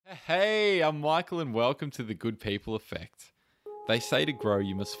Hey, I'm Michael and welcome to the Good People Effect. They say to grow,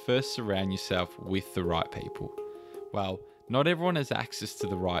 you must first surround yourself with the right people. Well, not everyone has access to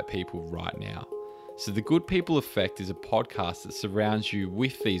the right people right now. So the Good People Effect is a podcast that surrounds you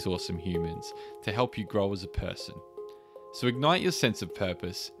with these awesome humans to help you grow as a person. So ignite your sense of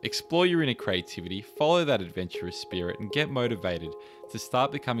purpose, explore your inner creativity, follow that adventurous spirit, and get motivated to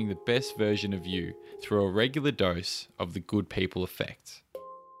start becoming the best version of you through a regular dose of the Good People Effect.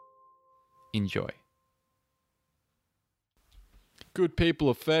 Enjoy. Good People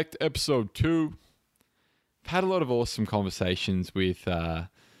Effect, Episode 2. I've had a lot of awesome conversations with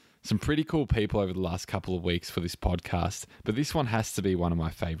some pretty cool people over the last couple of weeks for this podcast, but this one has to be one of my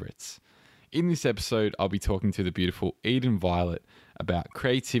favorites. In this episode, I'll be talking to the beautiful Eden Violet about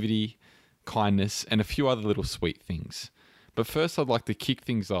creativity, kindness, and a few other little sweet things. But first, I'd like to kick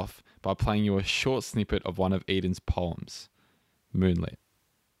things off by playing you a short snippet of one of Eden's poems, Moonlit.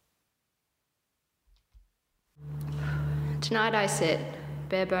 Tonight I sit,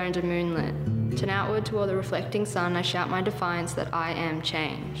 bare-boned and moonlit. Turn outward toward the reflecting sun, I shout my defiance that I am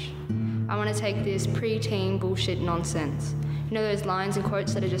change. I want to take this pre-teen bullshit nonsense. You know those lines and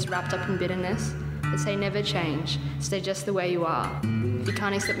quotes that are just wrapped up in bitterness? That say never change, stay just the way you are. If you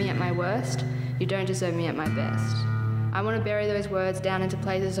can't accept me at my worst, you don't deserve me at my best. I want to bury those words down into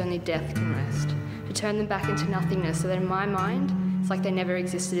places only death can rest. To turn them back into nothingness so that in my mind, it's like they never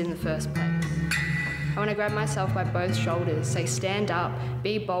existed in the first place. I want to grab myself by both shoulders, say stand up,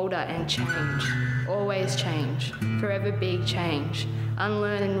 be bolder and change. Always change, forever big change.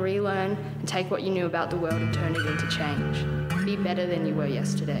 Unlearn and relearn and take what you knew about the world and turn it into change. Be better than you were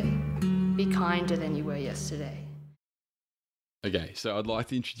yesterday. Be kinder than you were yesterday. Okay, so I'd like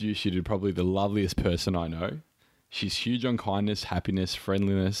to introduce you to probably the loveliest person I know. She's huge on kindness, happiness,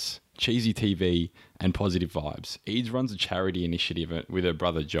 friendliness, cheesy TV, and positive vibes. Eads runs a charity initiative with her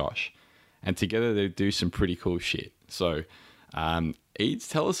brother Josh, and together they do some pretty cool shit. So, Eads,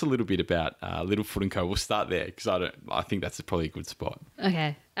 tell us a little bit about Littlefoot & Co. We'll start there because I think that's probably a good spot.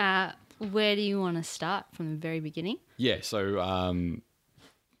 Okay. Where do you want to start from the very beginning? Yeah, so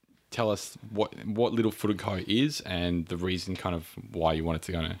tell us what Littlefoot & Co. is and the reason kind of why you wanted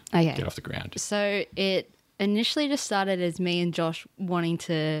to get off the ground. So it initially just started as me and Josh wanting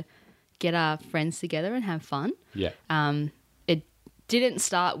to get our friends together and have fun. Yeah. It didn't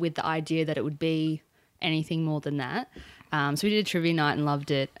start with the idea that it would be anything more than that. So we did a trivia night and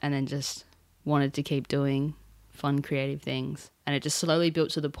loved it, and then just wanted to keep doing fun, creative things. And it just slowly built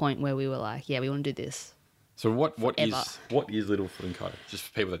to the point where we were like, yeah, we want to do this. So what is Littlefoot & Co? Just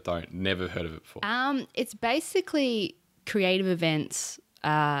for people that never heard of it before. It's basically creative events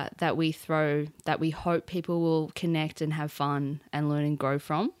that we throw that we hope people will connect and have fun and learn and grow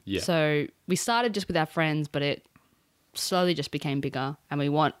from. Yeah. So we started just with our friends, but it slowly just became bigger, and we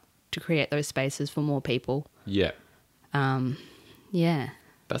want to create those spaces for more people. Yeah. Yeah.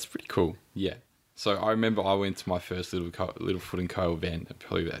 That's pretty cool. Yeah. So I remember I went to my first Littlefoot & Co. event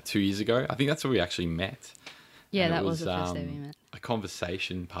probably about 2 years ago. I think that's where we actually met. Yeah, that was the first day we met. A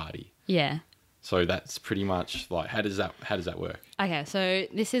conversation party. Yeah. So that's pretty much like, how does that work? Okay, so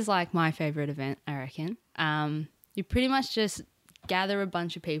this is like my favourite event, I reckon. You pretty much just gather a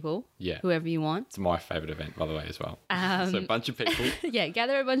bunch of people, whoever you want. It's my favourite event, by the way, as well. So a bunch of people. Yeah,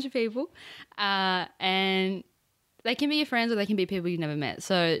 gather a bunch of people, and they can be your friends or they can be people you've never met.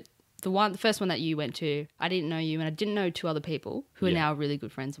 So the first one that you went to, I didn't know you, and I didn't know two other people who are now really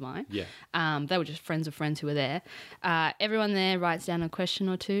good friends of mine. Yeah. They were just friends of friends who were there. Everyone there writes down a question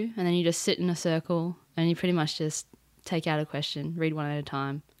or two, and then you just sit in a circle and you pretty much just take out a question, read one at a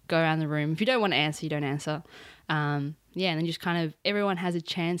time, go around the room. If you don't want to answer, you don't answer. And then just kind of everyone has a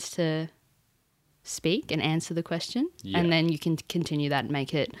chance to speak and answer the question, and then you can continue that and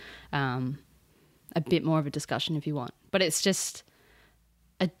make it a bit more of a discussion if you want. But it's just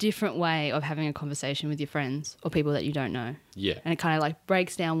a different way of having a conversation with your friends or people that you don't know. Yeah. And it kind of like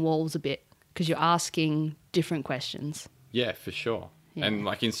breaks down walls a bit because you're asking different questions. Yeah, for sure. Yeah. And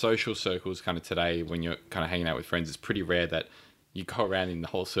like in social circles kind of today, when you're kind of hanging out with friends, it's pretty rare that you go around in the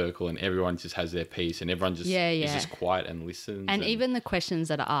whole circle and everyone just has their piece and everyone just is just quiet and listens. And even the questions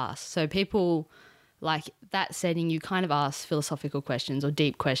that are asked. So people, like that setting, you kind of ask philosophical questions or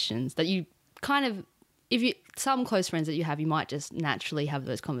deep questions that you kind of, some close friends that you have, you might just naturally have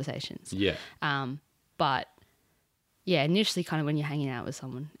those conversations. Yeah. But yeah, initially kind of when you're hanging out with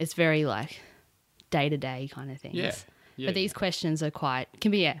someone, it's very like day-to-day kind of things. Yeah. But these questions are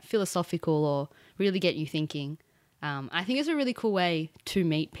can be philosophical or really get you thinking. I think it's a really cool way to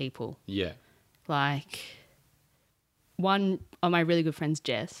meet people. Yeah. Like one of my really good friends,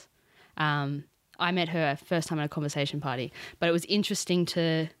 Jess, I met her first time at a conversation party, but it was interesting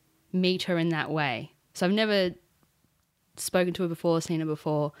to meet her in that way. So I've never spoken to her before, seen her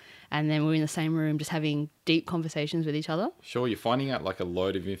before, and then we're in the same room just having deep conversations with each other. Sure, you're finding out like a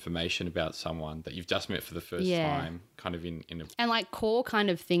load of information about someone that you've just met for the first time, kind of in a... And like core kind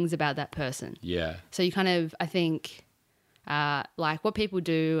of things about that person. Yeah. So you kind of, I think, like what people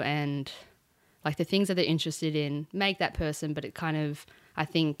do and like the things that they're interested in make that person, but it kind of, I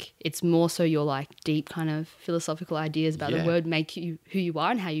think it's more so your like deep kind of philosophical ideas about the world make you who you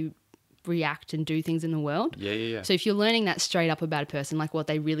are and how you react and do things in the world. Yeah. So if you're learning that straight up about a person, like what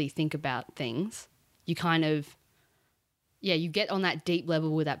they really think about things, you kind of, you get on that deep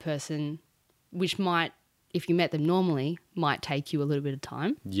level with that person, which might, if you met them normally, might take you a little bit of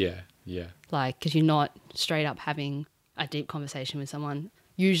time. Yeah. Like, because you're not straight up having a deep conversation with someone.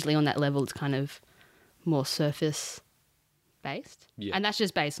 Usually on that level, it's kind of more surface based. Yeah. And that's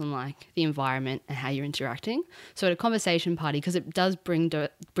just based on like the environment and how you're interacting. So at a conversation party, because it does bring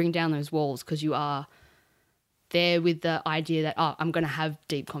down those walls, because you are there with the idea that, oh, I'm going to have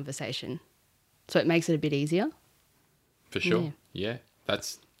deep conversation. So it makes it a bit easier. For sure. Yeah.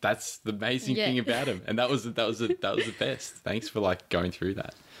 That's the amazing thing about him. And that was the best. Thanks for like going through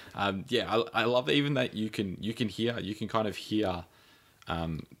that. I love even that you can kind of hear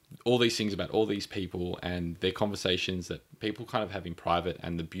all these things about all these people and their conversations that people kind of have in private,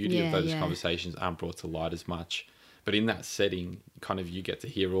 and the beauty of those conversations aren't brought to light as much. But in that setting, kind of you get to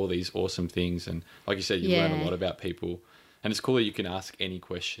hear all these awesome things, and like you said, you learn a lot about people, and it's cool that you can ask any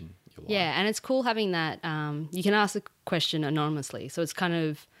question you like. Yeah, and it's cool having that. You can ask a question anonymously, so it's kind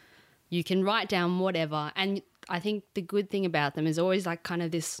of, you can write down whatever, and I think the good thing about them is always like kind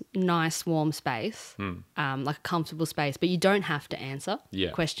of this nice warm space, like a comfortable space, but you don't have to answer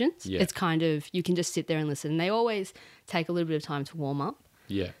questions. Yeah. It's kind of, you can just sit there and listen. And they always take a little bit of time to warm up.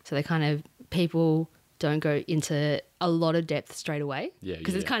 Yeah. So they kind of, people don't go into a lot of depth straight away. Yeah.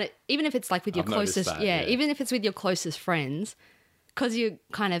 Because it's kind of, even if it's like with your closest, even if it's with your closest friends, because you're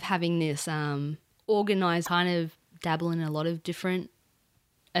kind of having this organized kind of dabble in a lot of different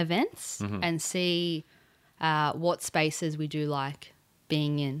events and see what spaces we do like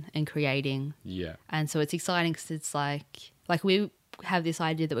being in and creating. Yeah. And so it's exciting because it's like we have this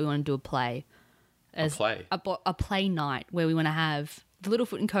idea that we want to do a play. A play night where we want to have the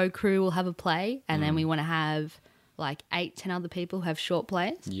Littlefoot and Co crew will have a play, and then we want to have like 8-10 other people who have short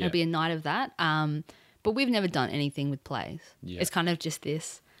plays. Yeah. It'll be a night of that. But we've never done anything with plays. Yeah. It's kind of just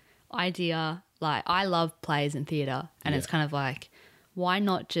this idea. Like, I love plays and theatre, and it's kind of like, why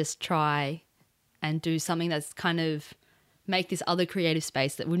not just try and do something that's kind of make this other creative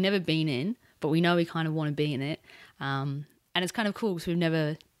space that we've never been in, but we know we kind of want to be in it. And it's kind of cool because we've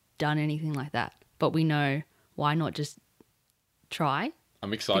never done anything like that, but we know, why not just try?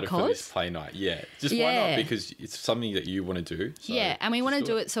 I'm excited for this play night. Yeah. Just why not? Because it's something that you want to do. So and we want to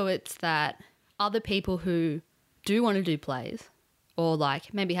do it so it's that other people who do want to do plays, or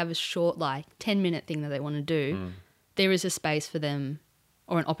like maybe have a short like 10-minute thing that they want to do, there is a space for them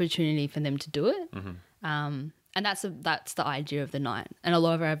or an opportunity for them to do it. And that's the idea of the night. And a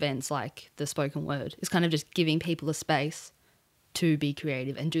lot of our events, like the spoken word, is kind of just giving people a space to be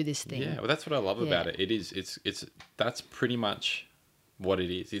creative and do this thing. Yeah, well, that's what I love about it. That's pretty much what it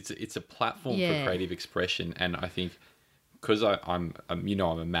is. It's a platform for creative expression, and I think because I'm a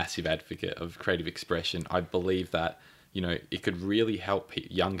massive advocate of creative expression, I believe that it could really help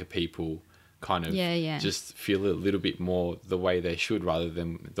younger people kind of just feel a little bit more the way they should rather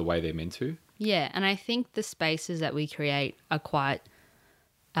than the way they're meant to. Yeah, and I think the spaces that we create are quite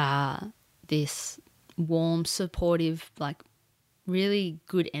this warm, supportive, like really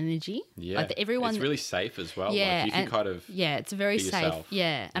good energy. Yeah, like everyone, it's really safe as well. Yeah, like you can kind of it's very safe. Yourself.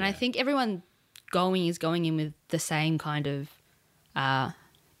 Yeah, and I think everyone is going in with the same kind of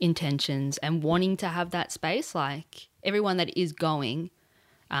intentions and wanting to have that space. Like everyone that is going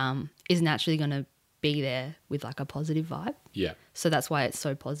is naturally going to be there with like a positive vibe. Yeah. So that's why it's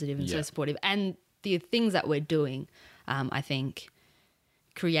so positive and so supportive. And the things that we're doing, I think,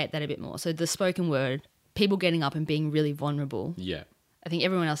 create that a bit more. So the spoken word, people getting up and being really vulnerable. Yeah. I think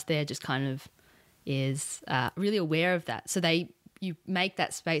everyone else there just kind of is really aware of that. So you make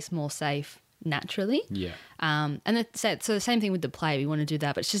that space more safe naturally. Yeah. And so the same thing with the play. We want to do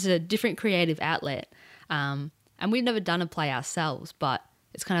that, but it's just a different creative outlet. And we've never done a play ourselves, but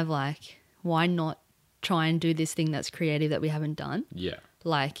it's kind of like, why not try and do this thing that's creative that we haven't done? Yeah.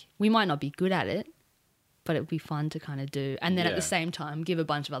 Like, we might not be good at it, but it would be fun to kind of do. And then at the same time, give a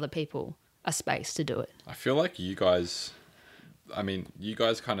bunch of other people a space to do it. I feel like you guys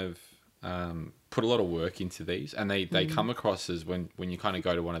kind of put a lot of work into these, and they come across as when you kind of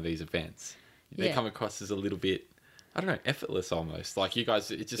go to one of these events, they come across as a little bit I don't know, effortless almost. Like you guys,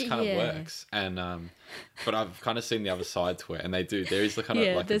 it just kind of Yeah. works. And but I've kind of seen the other side to it, and they do. There is kind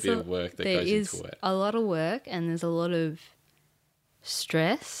of like a there's bit of work that there goes is into it. a lot of work, and there's a lot of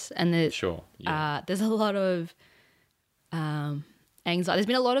stress, and Sure. Yeah. there's a lot of anxiety. There's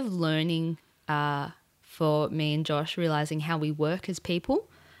been a lot of learning for me and Josh, realizing how we work as people,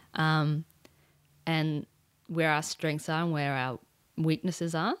 and where our strengths are and where our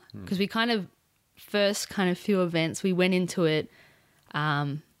weaknesses are. Because we kind of first few events we went into it,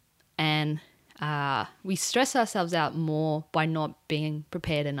 and we stress ourselves out more by not being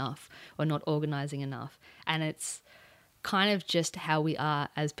prepared enough or not organizing enough, and it's kind of just how we are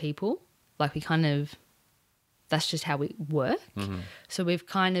as people. Like that's just how we work. So we've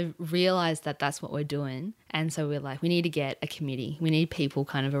kind of realized that that's what we're doing. And so we're like, we need to get a committee. We need people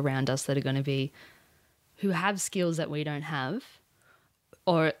kind of around us that are going to be, who have skills that we don't have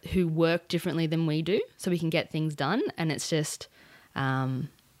or who work differently than we do, so we can get things done. And it's just,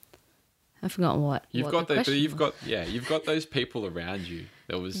 I've forgotten what You've what got the those, question you've was. you've got those people around you.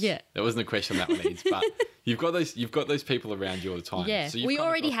 That wasn't a question that one needs, but you've got those people around you all the time. Yeah, So you've we kind of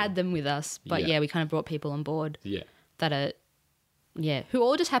already got had them with us, but Yeah. we kind of brought people on board Yeah. that are, who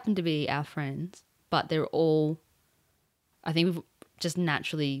all just happen to be our friends, but they're all, I think we've just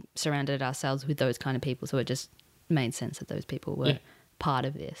naturally surrounded ourselves with those kind of people, so it just made sense that those people were Yeah. part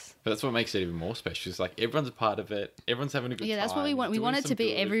of this. But that's what makes it even more special. It's like everyone's a part of it. Everyone's having a good time. Yeah, that's what we want. We doing want it some to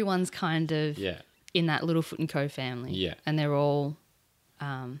be good. everyone's kind of Yeah. in that Little Foot and Co family. Yeah. And they're all,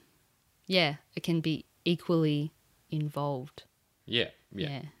 it can be equally involved. Yeah.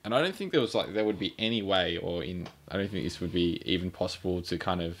 Yeah. And I don't think there would be any way I don't think this would be even possible to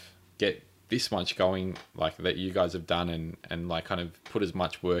kind of get this much going like that you guys have done and like kind of put as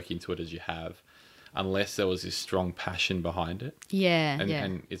much work into it as you have, unless there was this strong passion behind it. Yeah,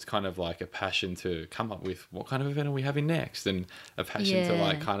 And it's kind of like a passion to come up with what kind of event are we having next, and a passion to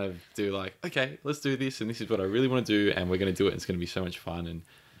like Yeah. kind of do like, okay, let's do this, and this is what I really want to do, and we're going to do it, and it's going to be so much fun.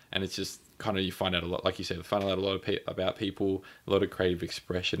 And it's just kind of, you find out a lot, like you said, find out a lot about people, a lot of creative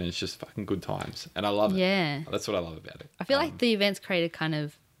expression, and it's just fucking good times. And I love it. Yeah. That's what I love about it. I feel like the events created kind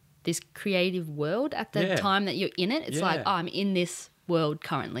of this creative world at the Yeah. time that you're in it. It's like, Yeah. oh, I'm in this world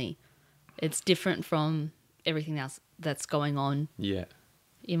currently. It's different from everything else that's going on Yeah.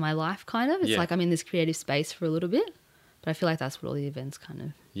 in my life, kind of. It's Yeah. like I'm in this creative space for a little bit. But I feel like that's what all the events kind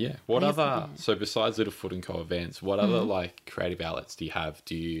of... Yeah. What I guess other, it is. so besides Little Foot and Co events, what other like creative outlets do you have?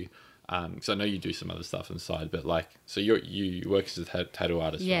 Do you, because I know you do some other stuff on the side, but like, so you work as a tattoo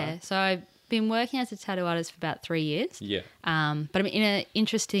artist, Yeah, right? so I've been working as a tattoo artist for about 3 years. Yeah. But I'm in an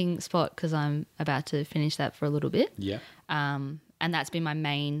interesting spot because I'm about to finish that for a little bit. Yeah. And that's been my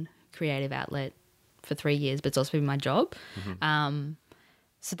main creative outlet for 3 years, but it's also been my job.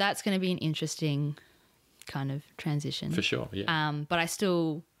 So that's going to be an interesting kind of transition. For sure. Yeah. But I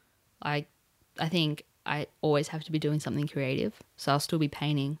still, I think I always have to be doing something creative. So I'll still be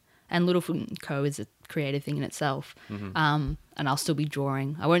painting. And Little Foot and Co is a creative thing in itself. And I'll still be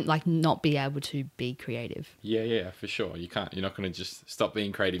drawing. I won't like not be able to be creative. Yeah, for sure. You're not going to just stop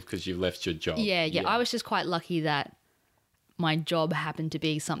being creative because you've left your job. Yeah. I was just quite lucky that my job happened to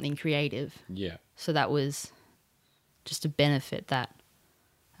be something creative. Yeah. So that was just a benefit that,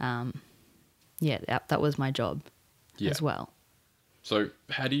 that was my job Yeah. as well. So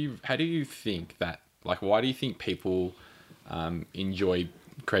how do you think that, like, why do you think people enjoy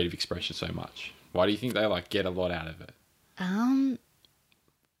creative expression so much? Why do you think they like get a lot out of it?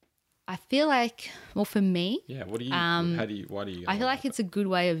 I feel like, well, for me, Yeah. Why do you? I feel like it's a good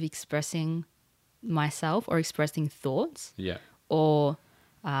way of expressing myself or expressing thoughts Yeah. or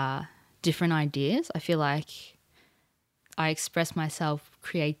different ideas. I feel like I express myself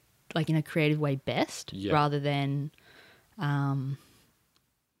in a creative way best, Yeah. rather than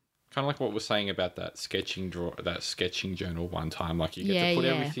Kind of like what we're saying about that sketching journal one time. Like you get Yeah, to put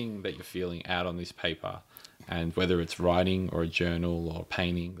yeah. everything that you're feeling out on this paper, and whether it's writing or a journal or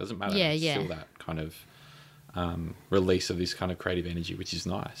painting, doesn't matter. Yeah, it's yeah. still that kind of release of this kind of creative energy, which is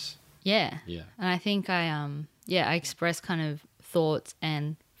nice. Yeah. Yeah. And I think I express kind of thoughts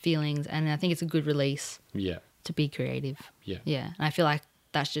and feelings, and I think it's a good release Yeah. to be creative. Yeah. Yeah. And I feel like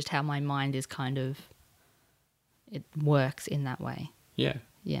that's just how my mind is it works in that way. Yeah.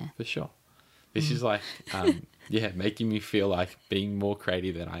 Yeah. For sure. This is like, making me feel like being more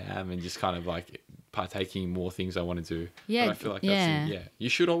creative than I am, and just kind of like partaking in more things I want to do. Yeah, But I feel like yeah. you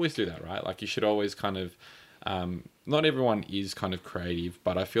should always do that, right? Like you should always kind of, not everyone is kind of creative,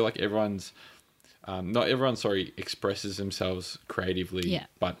 but I feel like not everyone, expresses themselves creatively, Yeah.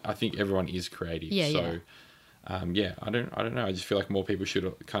 but I think everyone is creative. Yeah, so, I don't know. I just feel like more people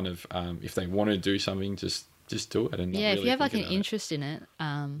should kind of, if they want to do something, just just do it. And not Yeah, if really you have like think an about it. interest in it,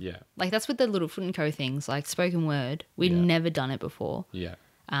 Yeah. like that's with the Little Foot and Co things, like spoken word. We'd Yeah. never done it before, Yeah.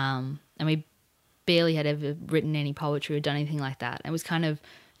 and we barely had ever written any poetry or done anything like that. It was kind of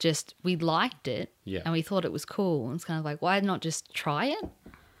just we liked it, Yeah. and we thought it was cool. And it's kind of like, why not just try it?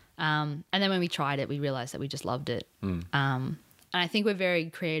 And then when we tried it, we realized that we just loved it. And I think we're very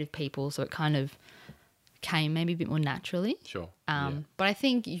creative people, so it kind of came maybe a bit more naturally. Sure. But I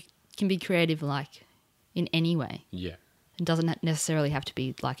think you can be creative like in any way. Yeah. It doesn't necessarily have to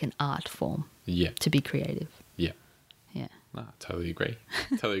be like an art form Yeah. to be creative. Yeah. Yeah. No, totally agree.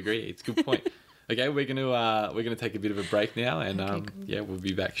 Totally agree. It's a good point. Okay, we're gonna take a bit of a break now, and Okay, cool. yeah, we'll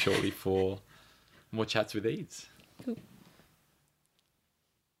be back shortly for more chats with Eads. Cool.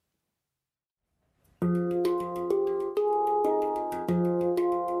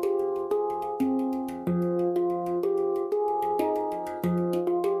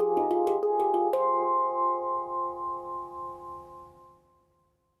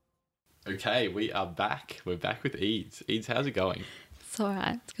 Okay, we are back. We're back with Eads. Eads, how's it going? It's all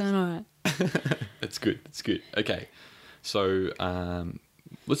right. It's going all right. That's good. That's good. Okay, so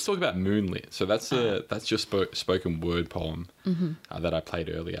let's talk about Moonlit. So that's your spoken word poem that I played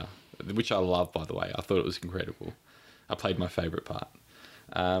earlier, which I love, by the way. I thought it was incredible. I played my favorite part.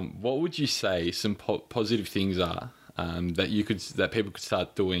 What would you say some positive things are that people could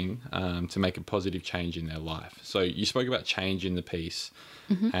start doing to make a positive change in their life? So you spoke about change in the piece,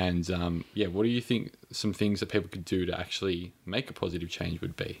 and what do you think some things that people could do to actually make a positive change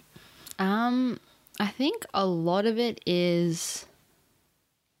would be? I think a lot of it is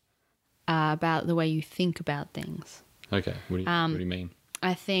about the way you think about things. Okay, what do you mean?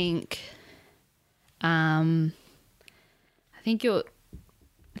 I think your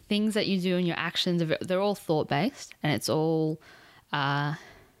things that you do and your actions, they're all thought based, and it's all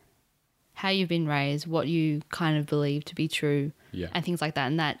how you've been raised, what you kind of believe to be true, Yeah. and things like that.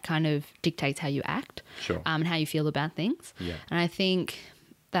 And that kind of dictates how you act, Sure. and how you feel about things. Yeah. And I think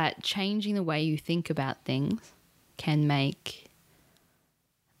that changing the way you think about things can make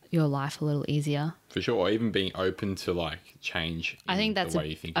your life a little easier. For sure, or even being open to like change. I think that's the way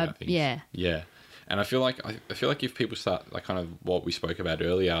you think about things. yeah. Yeah, and I feel like if people start like kind of what we spoke about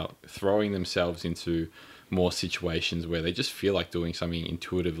earlier, throwing themselves into more situations where they just feel like doing something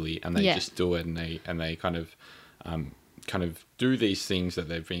intuitively and they Yeah. just do it, and they kind of do these things that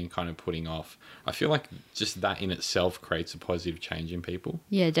they've been kind of putting off. I feel like just that in itself creates a positive change in people.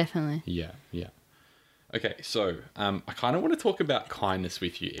 Yeah, definitely. Yeah, yeah. Okay, so I kind of want to talk about kindness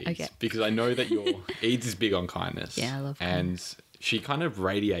with you, Eads, Okay. because I know that Eads is big on kindness. Yeah, I love and she kind of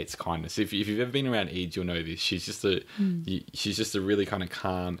radiates kindness. If you've ever been around Eads, you'll know this. She's just a really kind of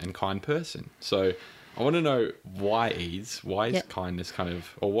calm and kind person. So I want to know why Eads. Why is Yep. kindness kind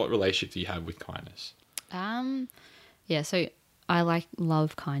of, or what relationship do you have with kindness? Yeah, so I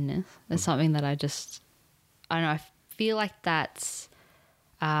love kindness. It's something that I don't know, I feel like that's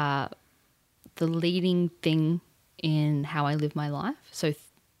the leading thing in how I live my life. So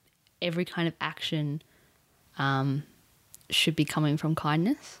every kind of action should be coming from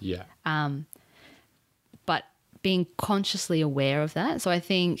kindness, Yeah. but being consciously aware of that. So I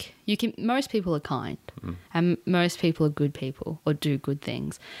think most people are kind, and most people are good people or do good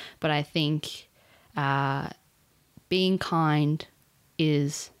things. But I think being kind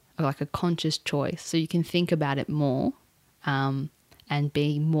is like a conscious choice. So you can think about it more and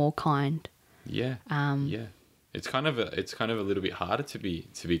be more kind. Yeah. Yeah. It's kind of a little bit harder to be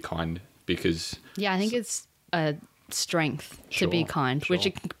kind because Yeah, I think it's a strength to be Sure, kind, which sure.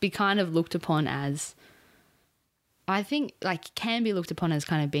 it can be kind of looked upon as, I think, like can be looked upon as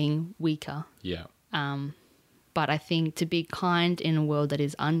kind of being weaker. yeah. But I think to be kind in a world that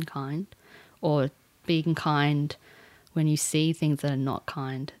is unkind, or being kind when you see things that are not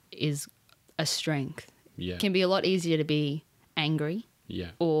kind, is a strength. Yeah. It can be a lot easier to be angry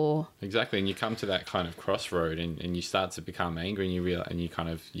Yeah. or Exactly, and you come to that kind of crossroad, and you start to become angry, and you realize, and you kind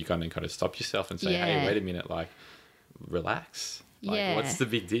of stop yourself and say, "Hey, Yeah. wait a minute, like, relax. Like, Yeah. what's the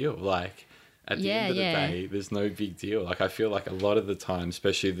big deal? Like, at the end of the Yeah. day, there's no big deal. Like, I feel like a lot of the time,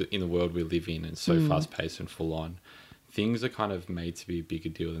 especially in the world we live in, and so fast paced and full on, things are kind of made to be a bigger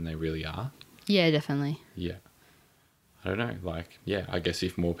deal than they really are. yeah, definitely. Yeah." I don't know, like, yeah, I guess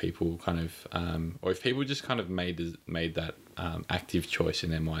if more people kind of, or if people just kind of made that active choice in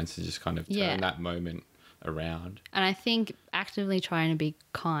their minds to just kind of turn Yeah. that moment around. And I think actively trying to be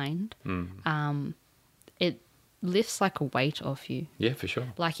kind, it lifts like a weight off you. Yeah, for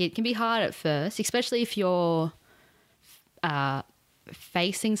sure. Like it can be hard at first, especially if you're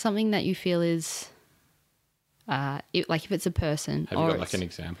facing something that you feel is, like if it's a person. Have you got like an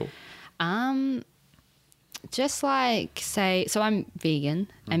example? Just like say, so I'm vegan,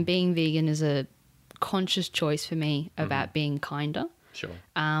 and being vegan is a conscious choice for me about being kinder. Sure.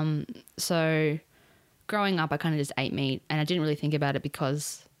 So growing up, I kind of just ate meat, and I didn't really think about it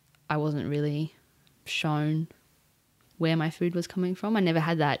because I wasn't really shown where my food was coming from. I never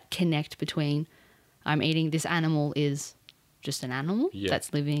had that connect between I'm eating this animal is just an animal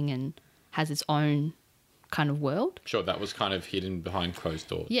that's living and has its own kind of world. Sure, that was kind of hidden behind closed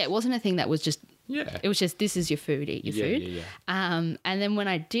doors. Yeah, it wasn't a thing that was just, Yeah. it was just, this is your food, eat your food. Yeah. And then when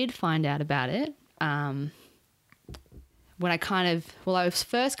I did find out about it, when I was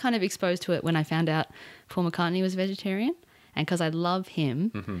first kind of exposed to it when I found out Paul McCartney was vegetarian. And because I love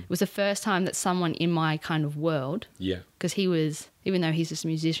him, it was the first time that someone in my kind of world, Yeah. because he was, even though he's just a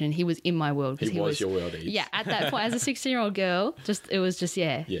musician, he was in my world. He was your world. Yeah, at that point, as a 16-year-old girl, it was just,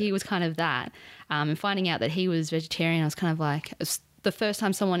 he was kind of that. And finding out that he was vegetarian, I was kind of like, it's the first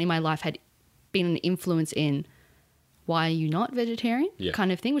time someone in my life had been an influence in why are you not vegetarian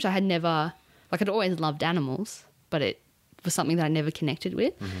kind of thing, which I had never, like I'd always loved animals, but it was something that I never connected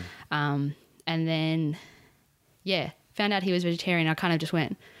with. And then, found out he was vegetarian. I kind of just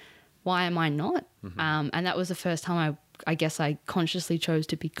went, why am I not? And that was the first time I guess I consciously chose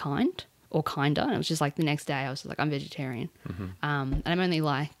to be kind or kinder. And it was just like the next day I was just like, I'm vegetarian. And I'm only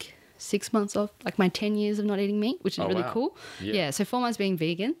like 6 months off, like my 10 years of not eating meat, which is really cool. Yeah. So 4 months being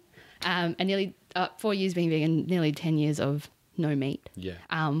vegan and nearly 4 years being vegan, nearly 10 years of no meat. Yeah.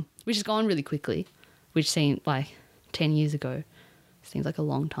 Which has gone really quickly, which seemed like 10 years ago. Seems like a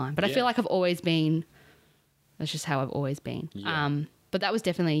long time. But I feel like I've always been, that's just how I've always been. Yeah. But that was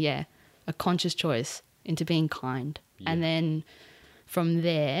definitely, a conscious choice into being kind. Yeah. And then from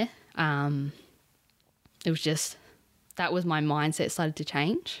there, it was just, that was my mindset started to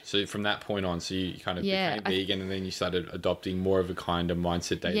change. So from that point on, so you kind of became vegan and then you started adopting more of a kind of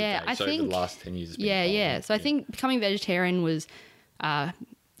mindset day to day. So over the last 10 years. It's been So I think becoming vegetarian was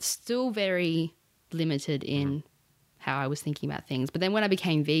still very limited in how I was thinking about things. But then when I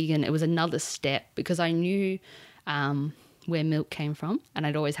became vegan, it was another step because I knew where milk came from and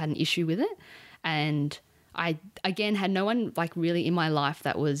I'd always had an issue with it. And I, again, had no one like really in my life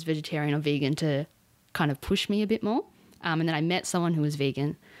that was vegetarian or vegan to kind of push me a bit more. And then I met someone who was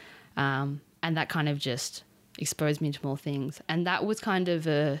vegan and that kind of just exposed me to more things. And that was kind of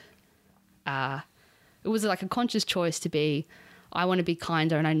it was like a conscious choice to be, I want to be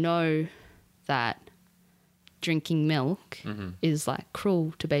kinder and I know that drinking milk is like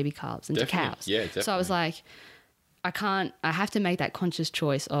cruel to baby calves and to cows. Yeah, definitely. So I was like, I have to make that conscious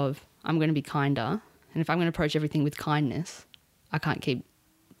choice of I'm going to be kinder. And if I'm going to approach everything with kindness, I can't keep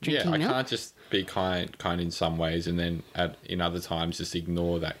drinking milk. I can't just be kind in some ways and then in other times just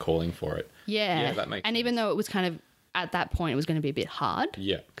ignore that calling for it. Yeah. That makes and sense. even though it was kind of, at that point, it was going to be a bit hard.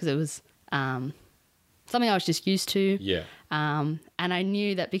 Yeah. Because it was something I was just used to. Yeah. And I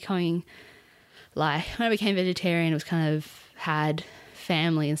knew that becoming, like, when I became vegetarian, it was kind of had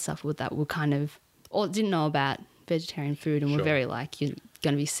family and stuff with that were kind of, or didn't know about vegetarian food and were very like, you're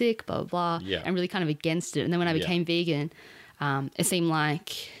going to be sick, blah, blah, blah. Yeah. And really kind of against it. And then when I became vegan, it seemed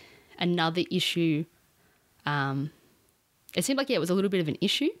like another issue. It seemed like, it was a little bit of an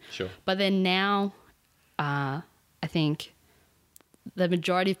issue. Sure. But then now, I think the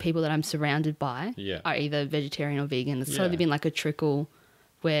majority of people that I'm surrounded by are either vegetarian or vegan. It's slowly been like a trickle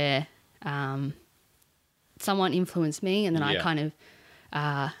where someone influenced me and then I kind of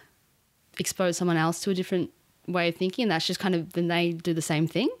expose someone else to a different way of thinking, and that's just kind of, then they do the same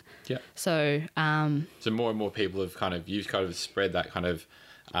thing. Yeah. So so more and more people have you've kind of spread that kind of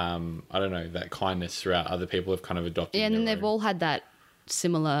I don't know, that kindness throughout. Other people have kind of adopted. Yeah, and then they've all had that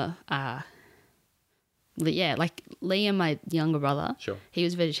similar like Liam, my younger brother. Sure. He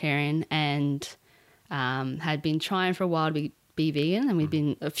was vegetarian and had been trying for a while to be vegan, and we've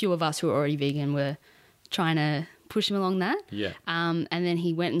been, a few of us who are already vegan were trying to push him along that. Yeah. And then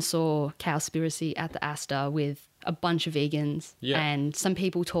he went and saw Cowspiracy at the Astor with a bunch of vegans and some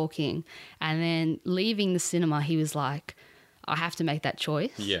people talking. And then leaving the cinema, he was like, I have to make that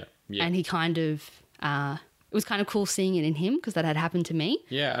choice. Yeah. Yeah. And he kind of, it was kind of cool seeing it in him because that had happened to me.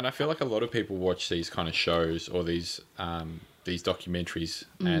 Yeah, and I feel like a lot of people watch these kind of shows or these documentaries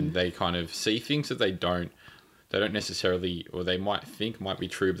and they kind of see things that they don't necessarily, or they might think might be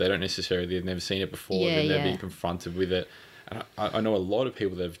true, but they don't necessarily, they've never seen it before, then they're being confronted with it. And I know a lot of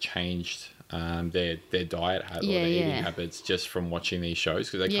people that have changed their diet or their eating habits just from watching these shows,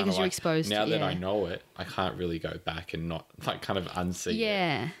 because they kind of like, exposed now that I know it, I can't really go back and not like kind of unsee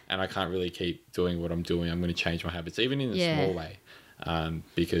it. And I can't really keep doing what I'm doing. I'm going to change my habits, even in a small way.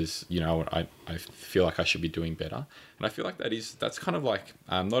 because, I feel like I should be doing better. And I feel like that's kind of like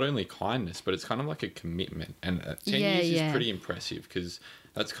not only kindness, but it's kind of like a commitment. And 10 years is pretty impressive, because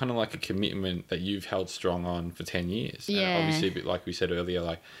that's kind of like a commitment that you've held strong on for 10 years. Yeah. And obviously, but like we said earlier,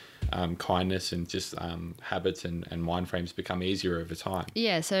 like kindness and just habits and mind frames become easier over time.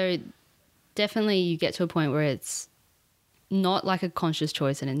 Yeah, so definitely you get to a point where it's not like a conscious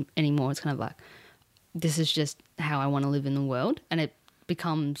choice anymore. It's kind of like, this is just how I want to live in the world, and it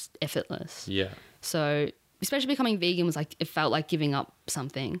becomes effortless. Yeah. So especially becoming vegan was like, it felt like giving up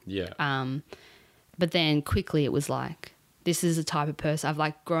something. Yeah. But then quickly it was like, this is the type of person I've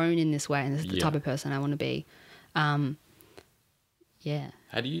like grown in this way, and this is the type of person I want to be. Yeah.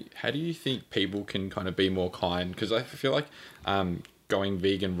 How do you think people can kind of be more kind? Because I feel like going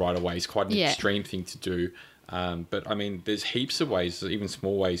vegan right away is quite an extreme thing to do. But I mean, there's heaps of ways, even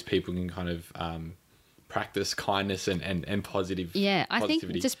small ways, people can kind of practice kindness and positive. Yeah, I think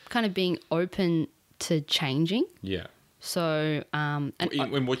just kind of being open to changing. Yeah. So,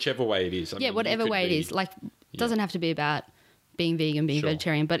 in whichever way it is. I mean, whatever way it is. Like, it doesn't have to be about being vegan, being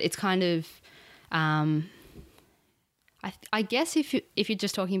vegetarian, but it's kind of, I guess if you're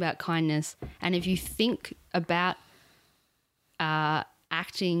just talking about kindness, and if you think about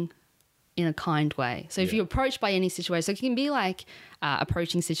acting in a kind way. So if you're approached by any situation, so it can be like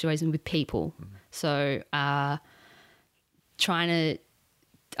approaching situations with people. Mm-hmm. So trying to,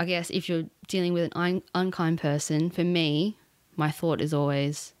 I guess if you're dealing with an unkind person, for me, my thought is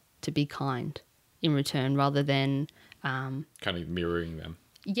always to be kind in return, rather than kind of mirroring them.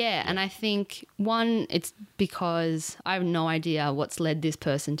 Yeah, and I think, one, it's because I have no idea what's led this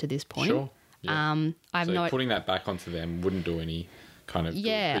person to this point. Sure. Yeah. Putting that back onto them wouldn't do any kind of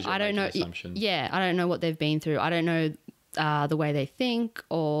good, I don't know. assumptions. Yeah, I don't know what they've been through. I don't know the way they think,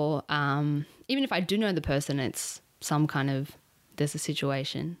 or even if I do know the person, it's some kind of, there's a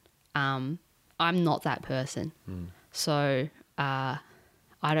situation. I'm not that person, so I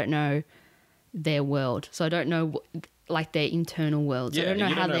don't know their world. So I don't know like their internal world. So Yeah, I don't know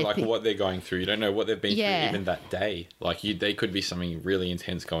you how don't know they like think. what they're going through. You don't know what they've been through even that day. Like they could be something really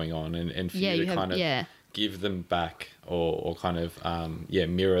intense going on, and for you to kind of give them back or kind of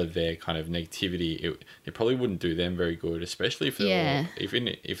mirror their kind of negativity, it probably wouldn't do them very good, especially if they're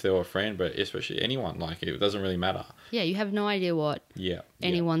if they're a friend, but especially anyone. Like, it doesn't really matter. Yeah, you have no idea what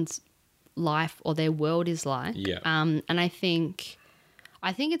anyone's life or their world is like. Yeah. And I think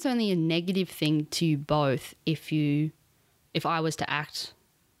it's only a negative thing to you both if I was to act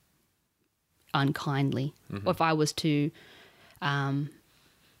unkindly, or if I was to act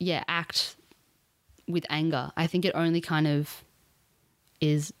with anger. I think it only kind of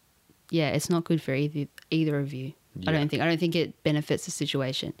is, it's not good for either of you. I don't think it benefits the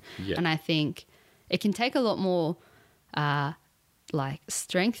situation. And I think it can take a lot more like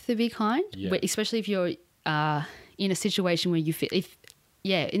strength to be kind, especially if you're in a situation where you feel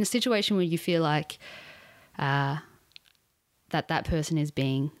like that person is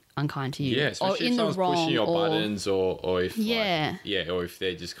being unkind to you. Yeah, especially if someone's pushing your buttons, or if or if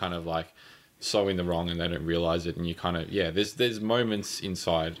they're just kind of like so in the wrong and they don't realize it, and you kind of there's moments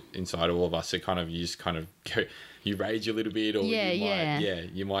inside all of us that kind of you just kind of go, you rage a little bit, or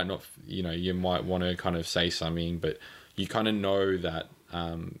you might not, you might want to kind of say something, but you kind of know that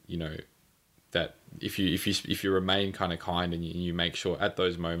that if you remain kind of kind, and you make sure at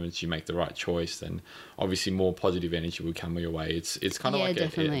those moments you make the right choice, then obviously more positive energy will come your way. It's kind of like a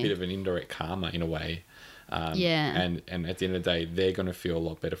bit of an indirect karma in a way. And at the end of the day, they're going to feel a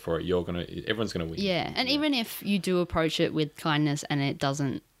lot better for it. Everyone's going to win. Yeah. And even if you do approach it with kindness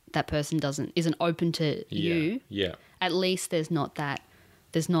and that person isn't open to you. Yeah. At least there's not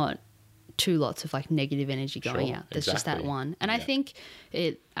two lots of like negative energy going out. There's just that one. And I think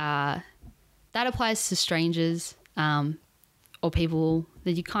that applies to strangers, or people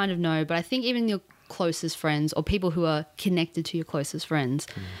that you kind of know. But I think even your closest friends, or people who are connected to your closest friends,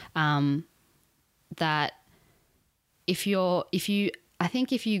 that if you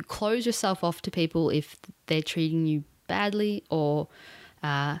close yourself off to people, if they're treating you badly or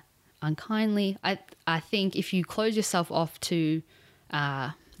unkindly, I think if you close yourself off to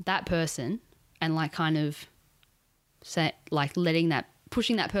that person and like kind of say like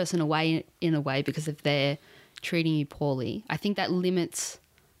pushing that person away in a way because if they're treating you poorly, I think that limits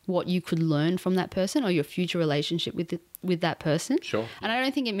what you could learn from that person or your future relationship with that person. Sure. And I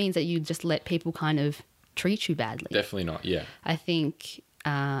don't think it means that you just let people kind of treat you badly. Definitely not, yeah. I think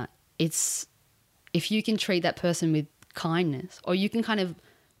it's if you can treat that person with kindness, or you can kind of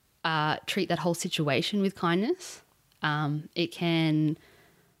treat that whole situation with kindness, it can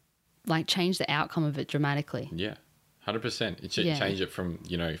like change the outcome of it dramatically. Yeah. 100%. It should Yeah. change it from,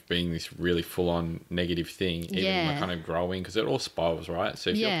 being this really full-on negative thing, even Yeah. like kind of growing, because it all spirals, right?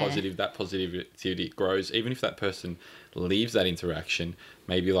 So if Yeah. you're positive, that positivity grows. Even if that person leaves that interaction,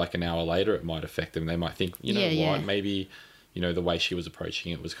 maybe like an hour later, it might affect them. They might think, you know Yeah, what, yeah. maybe, the way she was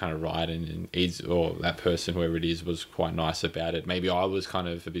approaching it was kind of right, and or that person, whoever it is, was quite nice about it. Maybe I was kind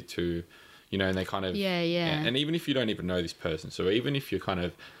of a bit too, and they kind of... Yeah. And even if you don't even know this person, so even if you're kind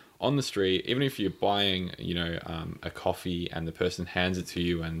of on the street, even if you're buying, a coffee and the person hands it to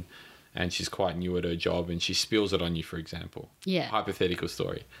you and she's quite new at her job and she spills it on you, for example. Yeah. Hypothetical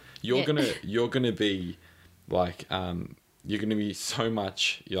story. You're gonna be like, you're gonna be so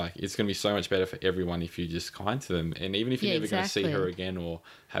much, it's gonna be so much better for everyone if you're just kind to them. And even if you're Yeah, never gonna see exactly. her again or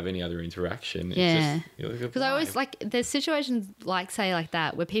have any other interaction, Yeah. it's just... Because I always there's situations like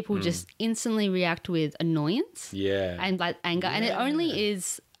that where people just instantly react with annoyance Yeah. and like anger, and it only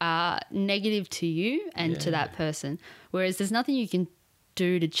is negative to you and to that person. Whereas there's nothing you can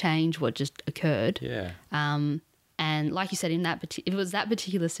do to change what just occurred. Yeah. And like you said, if it was that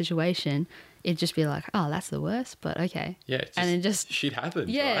particular situation, it'd just be like, oh, that's the worst, but okay. Yeah, and it just shit happens.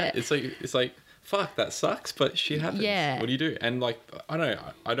 Yeah. Right? It's like fuck, that sucks, but shit happens. Yeah. What do you do? And like, I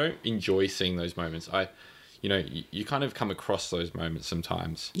don't enjoy seeing those moments. You kind of come across those moments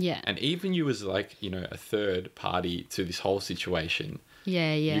sometimes. Yeah. And even you as like, a third party to this whole situation,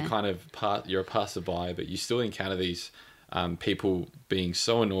 yeah. you kind of you're a passerby, but you still encounter these people being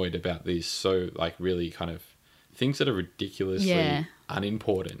so annoyed about these, so like really kind of things that are ridiculously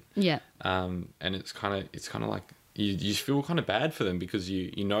unimportant. Yeah. And it's kind of like you feel kind of bad for them, because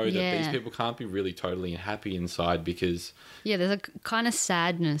you know that these people can't be really totally happy inside, because There's a kind of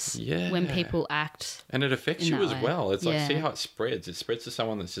sadness when people act. and it affects in you that as way. well. It's like, Yeah. see how it spreads. It spreads to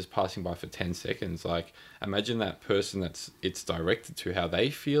someone that's just passing by for 10 seconds. Like, imagine that person it's directed to, how they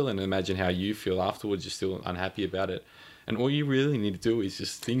feel, and imagine how you feel afterwards. You're still unhappy about it. And all you really need to do is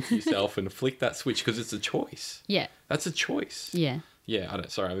just think to yourself and flick that switch, because it's a choice. Yeah. That's a choice. Yeah. Yeah,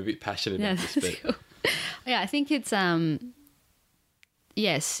 sorry, I'm a bit passionate Yeah, about this, that's but cool. Yeah, I think it's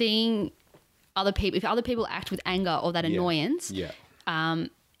seeing other people, if other people act with anger or that annoyance, yeah.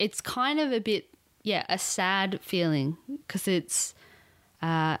 it's kind of a bit a sad feeling, because it's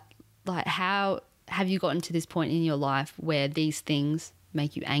like, how have you gotten to this point in your life where these things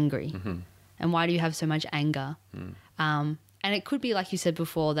make you angry, and why do you have so much anger? And it could be, like you said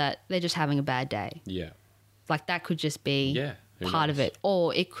before, that they're just having a bad day. Yeah. Like, that could just be Who part knows? of it,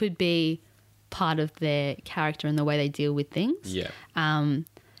 or it could be part of their character and the way they deal with things. Yeah.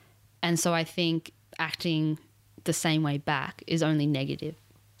 And so I think acting the same way back is only negative.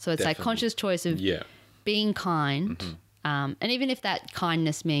 So it's like Definitely. conscious choice of Yeah. being kind. And even if that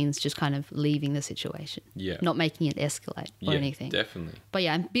kindness means just kind of leaving the situation, Yeah. not making it escalate or Yeah, anything. definitely. But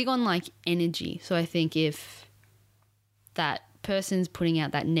yeah, I'm big on like energy. So I think if that person's putting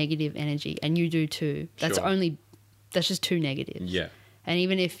out that negative energy and you do too, that's Sure. that's just too negative. Yeah. And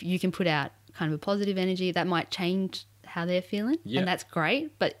even if you can put out kind of a positive energy, that might change how they're feeling. Yeah. And that's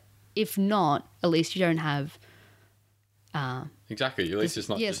great. But if not, at least you don't have Exactly. At least it's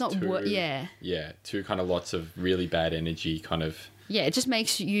not yeah, just it's not two, yeah. two kind of lots of really bad energy kind of. Yeah, it just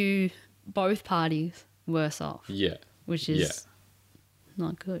makes you both parties worse off, Yeah. which is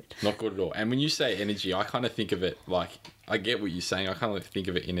not good. Not good at all. And when you say energy, I kind of think of it like, I get what you're saying. I kind of think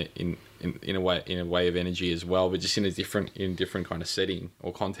of it in a way of energy as well, but just in a different kind of setting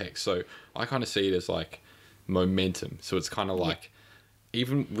or context. So I kind of see it as like momentum. So it's kind of like,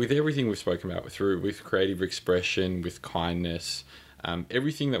 even with everything we've spoken about with creative expression, with kindness,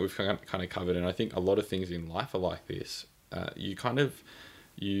 everything that we've kind of covered, and I think a lot of things in life are like this. You kind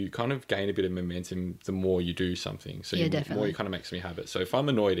of gain a bit of momentum the more you do something. So the more definitely. you kind of makes me habit. So if I'm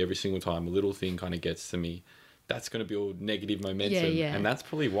annoyed every single time a little thing kind of gets to me, that's going to build negative momentum. Yeah. And that's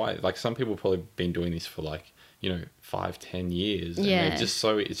probably why, like, some people probably been doing this for like, 5-10 years. And Yeah. it's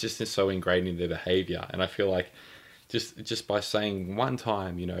just so ingrained in their behavior. And I feel like just by saying one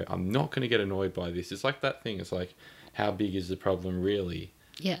time, I'm not going to get annoyed by this. It's like that thing. It's like, how big is the problem really?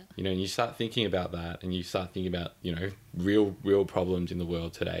 Yeah. And you start thinking about that, and you start thinking about, real problems in the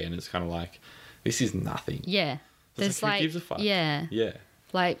world today. And it's kind of like, this is nothing. Yeah. It's There's who like, gives a fuck? yeah. Yeah.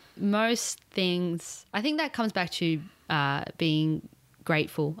 Like most things, I think that comes back to being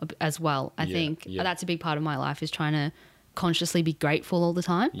grateful as well. I think that's a big part of my life, is trying to consciously be grateful all the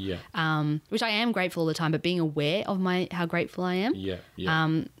time. Yeah. Which I am grateful all the time, but being aware of how grateful I am. Yeah.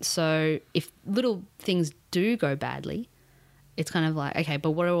 Yeah. So if little things do go badly, it's kind of like, okay,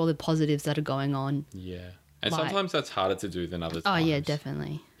 but what are all the positives that are going on? Yeah. And Like- sometimes that's harder to do than other Oh times. yeah,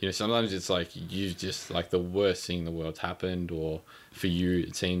 definitely. Sometimes it's like you just like the worst thing in the world's happened, or for you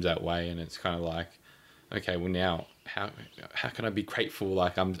it seems that way, and it's kind of like, okay, well now how can I be grateful?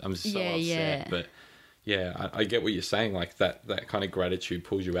 Like I'm so upset, but yeah, I get what you're saying. Like that kind of gratitude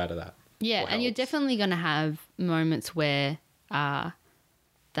pulls you out of that. Yeah, and you're definitely going to have moments where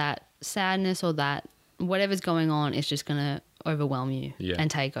that sadness or that whatever's going on is just going to overwhelm you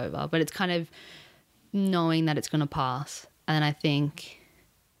and take over. But it's kind of knowing that it's going to pass. And then I think,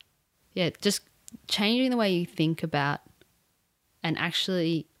 just changing the way you think about and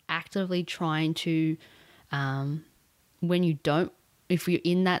actually actively trying to, if you're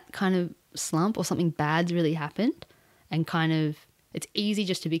in that kind of slump or something bad's really happened and kind of, it's easy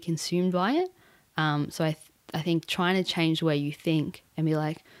just to be consumed by it. So I think trying to change the way you think and be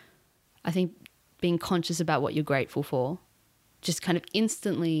like, I think being conscious about what you're grateful for just kind of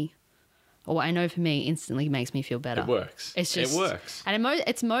instantly, or I know for me, instantly makes me feel better. It works. It works. And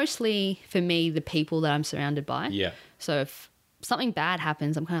it's mostly, for me, the people that I'm surrounded by. Yeah. So if something bad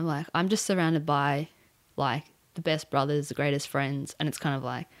happens, I'm kind of like, I'm just surrounded by like the best brothers, the greatest friends. And it's kind of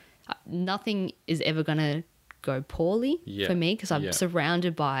like nothing is ever going to go poorly for me because I'm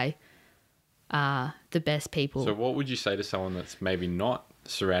surrounded by the best people. So what would you say to someone that's maybe not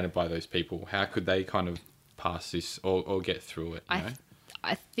surrounded by those people? How could they kind of pass this or get through it?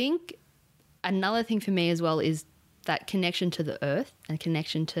 I think another thing for me as well is that connection to the earth and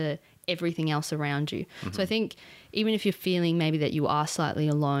connection to everything else around you. Mm-hmm. So I think even if you're feeling maybe that you are slightly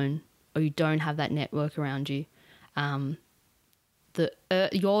alone or you don't have that network around you,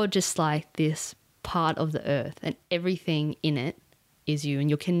 you're just like this part of the earth and everything in it is you and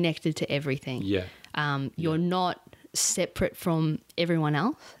you're connected to everything. Yeah. You're not separate from everyone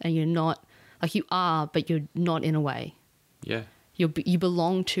else and you're not, like you are, but you're not in a way. Yeah. You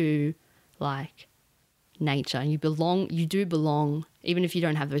belong to like nature and you do belong even if you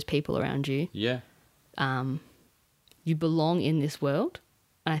don't have those people around you. Yeah. You belong in this world.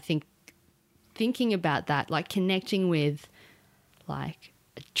 And I think thinking about that, like connecting with like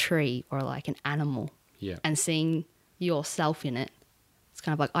a tree or like an animal and seeing yourself in it, it's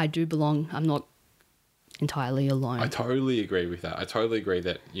kind of like, I do belong. I'm not entirely alone. I totally agree with that. I totally agree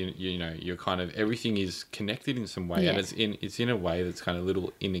that you know you're kind of everything is connected in some way, and it's in a way that's kind of a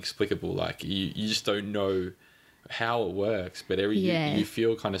little inexplicable. Like you just don't know how it works, but you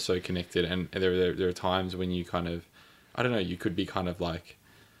feel kind of so connected. And there are times when you kind of, I don't know, you could be kind of like,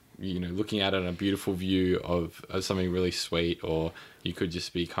 you know, looking at it on a beautiful view of something really sweet, or you could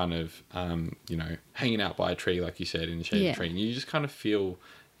just be kind of you know, hanging out by a tree, like you said, in the shade of a tree, and you just kind of feel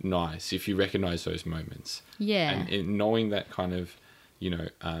nice if you recognize those moments. And knowing that kind of, you know,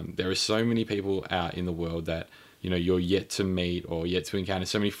 there are so many people out in the world that, you know, you're yet to meet or yet to encounter,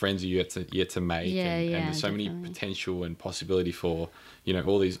 so many friends you yet to make, and there's so many potential and possibility for, you know,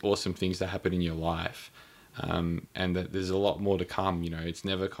 all these awesome things that happen in your life, and that there's a lot more to come. You know, it's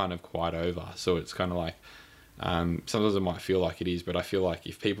never kind of quite over, so it's kind of like sometimes it might feel like it is, but I feel like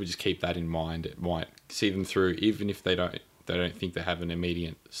if people just keep that in mind, it might see them through, even if they don't think they have an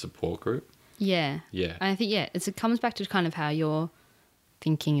immediate support group. Yeah. I think, it comes back to kind of how you're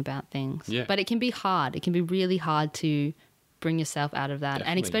thinking about things. Yeah. But it can be hard. It can be really hard to bring yourself out of that.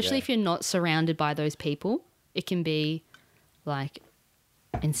 Definitely, and especially if you're not surrounded by those people, it can be like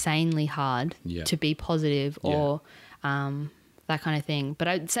insanely hard to be positive or that kind of thing. But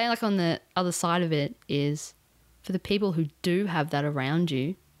I'd say like on the other side of it is for the people who do have that around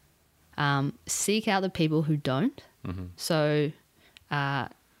you, seek out the people who don't. Mm-hmm. So I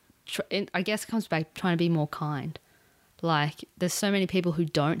guess it comes back to trying to be more kind. Like there's so many people who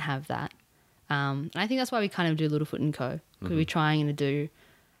don't have that. And I think that's why we kind of do Littlefoot & Co. Because we're trying to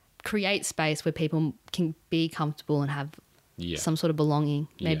create space where people can be comfortable and have some sort of belonging.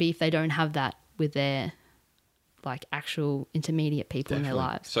 Maybe if they don't have that with their like actual intermediate people in their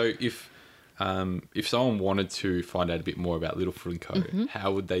lives. So if someone wanted to find out a bit more about Littlefoot & Co.,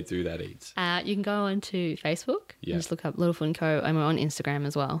 how would they do that, Eads? You can go onto Facebook and just look up Littlefoot & Co. And we're on Instagram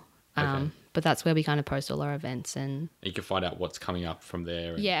as well. But that's where we kind of post all our events. And you can find out what's coming up from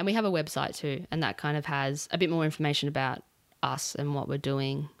there. And we have a website too. And that kind of has a bit more information about us and what we're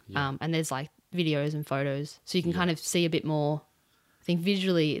doing. And there's like videos and photos. So you can kind of see a bit more. I think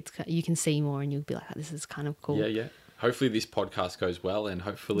visually you can see more and you'll be like, oh, this is kind of cool. Yeah. Hopefully this podcast goes well and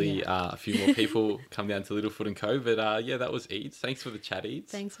hopefully a few more people come down to Littlefoot & Co. But that was Eads. Thanks for the chat,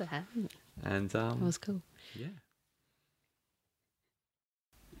 Eads. Thanks for having me. And that was cool. Yeah.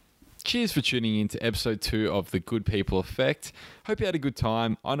 Cheers for tuning in to episode 2 of The Good People Effect. Hope you had a good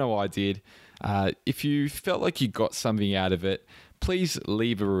time. I know I did. If you felt like you got something out of it, please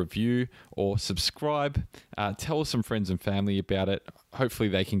leave a review or subscribe. Tell some friends and family about it. Hopefully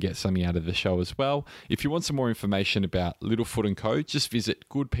they can get something out of the show as well. If you want some more information about Littlefoot & Co., just visit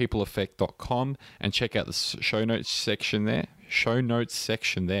goodpeopleeffect.com and check out the show notes section there.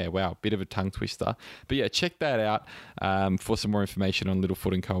 Wow, bit of a tongue twister. But yeah, check that out for some more information on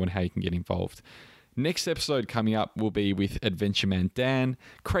Littlefoot & Co. and how you can get involved. Next episode coming up will be with Adventure Man Dan,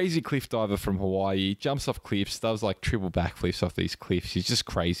 crazy cliff diver from Hawaii, jumps off cliffs, does like triple backflips off these cliffs. He's just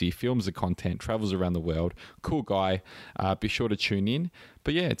crazy, films the content, travels around the world. Cool guy. Be sure to tune in.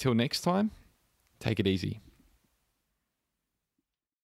 But yeah, until next time, take it easy.